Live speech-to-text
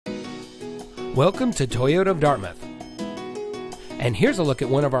Welcome to Toyota of Dartmouth. And here's a look at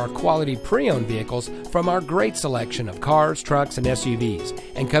one of our quality pre-owned vehicles from our great selection of cars, trucks, and SUVs,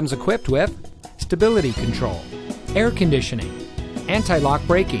 and comes equipped with stability control, air conditioning, anti-lock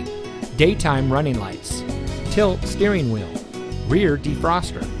braking, daytime running lights, tilt steering wheel, rear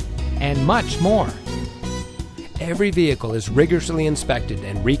defroster, and much more. Every vehicle is rigorously inspected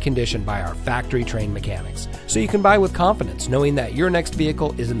and reconditioned by our factory-trained mechanics, so you can buy with confidence knowing that your next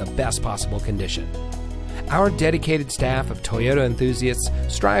vehicle is in the best possible condition. Our dedicated staff of Toyota enthusiasts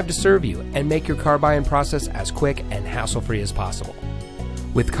strive to serve you and make your car buying process as quick and hassle-free as possible.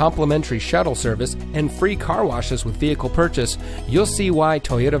 With complimentary shuttle service and free car washes with vehicle purchase, you'll see why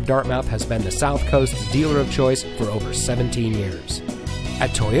Toyota of Dartmouth has been the South Coast's dealer of choice for over 17 years. At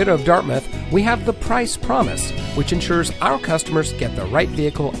Toyota of Dartmouth, we have the price promise, which ensures our customers get the right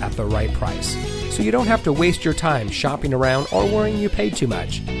vehicle at the right price, so you don't have to waste your time shopping around or worrying you paid too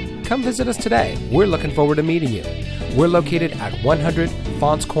much. Come visit us today. We're looking forward to meeting you. We're located at 100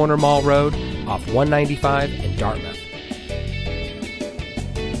 Faunce Corner Mall Road off 195 in Dartmouth.